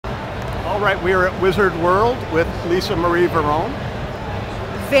All right, we are at Wizard World with Lisa Marie Varon.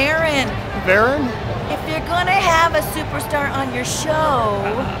 Varon. Varon? If you're gonna have a superstar on your show,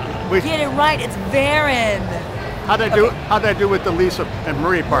 get it right. It's Varon. How'd I do with the Lisa and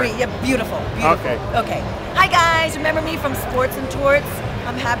Marie part? Yeah, beautiful, beautiful. Okay. Okay. Hi guys, remember me from Sports and Torts?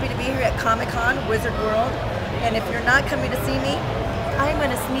 I'm happy to be here at Comic-Con, Wizard World. And if you're not coming to see me, I'm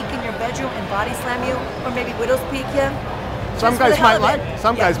gonna sneak in your bedroom and body slam you, or maybe widow's peak you. Some guys might like.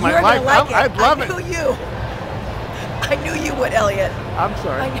 Some guys might like. I'd love it. I knew you would, Elliott. I'm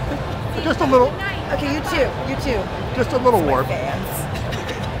sorry. Just a little. Okay, you too. You too. Just a little warm. Fans.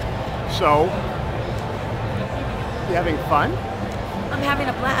 So, you having fun? I'm having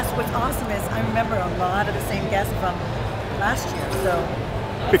a blast. What's awesome is I remember a lot of the same guests from last year.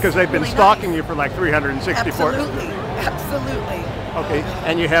 So. Because they've been really stalking nice. you for like 364. Absolutely. Absolutely. Okay,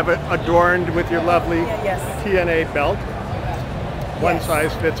 and you have it adorned with your lovely TNA belt. One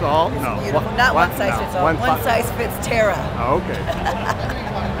size fits all? It's no. Beautiful. Not one size fits all. One size fits Tara. Okay.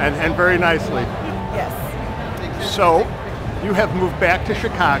 and very nicely. Yes. So, you have moved back to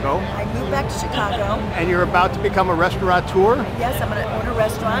Chicago. I moved back to Chicago. And you're about to become a restaurateur? Yes, I'm going to own a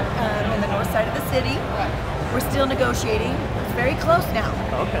restaurant in the north side of the city. We're still negotiating. It's very close now.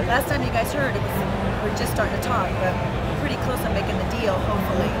 Okay. Last time you guys heard, we're just starting to talk, but we're pretty close on making the deal,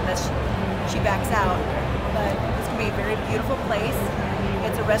 hopefully, unless she backs out. But it's going to be a very beautiful place.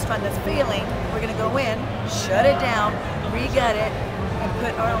 It's a restaurant that's failing. We're going to go in, shut it down, re-gut it, and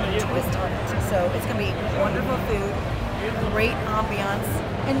put our own twist on it. So it's going to be wonderful food, great ambiance,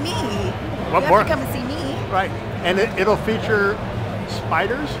 and me. What you more? have to come and see me. Right. And it'll feature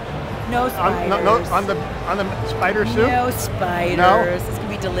spiders? No spiders. No, on the spider soup? No spiders. No? It's going to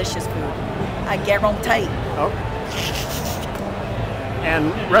be delicious food. I guarantee. Oh.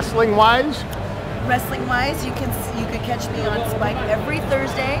 And wrestling-wise? Wrestling-wise, you can catch me on Spike every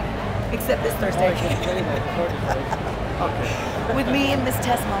Thursday, except this Thursday. Okay. With me and Miss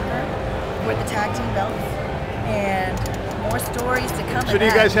Tess Munger, with the tag team belts, and more stories to come. So do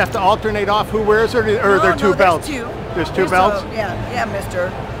you guys have to alternate off who wears it, or are there two belts? There's two belts? Yeah,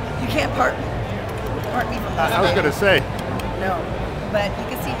 mister. You can't part me from that. I was going to say. No, but you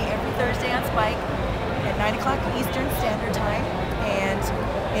can see me every Thursday on Spike at 9 o'clock Eastern Standard Time, and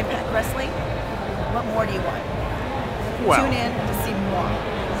Impact Wrestling. What more do you want? Well, tune in to see moi.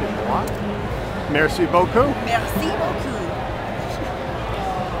 C'est moi. Merci beaucoup. Merci beaucoup.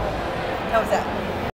 How was that?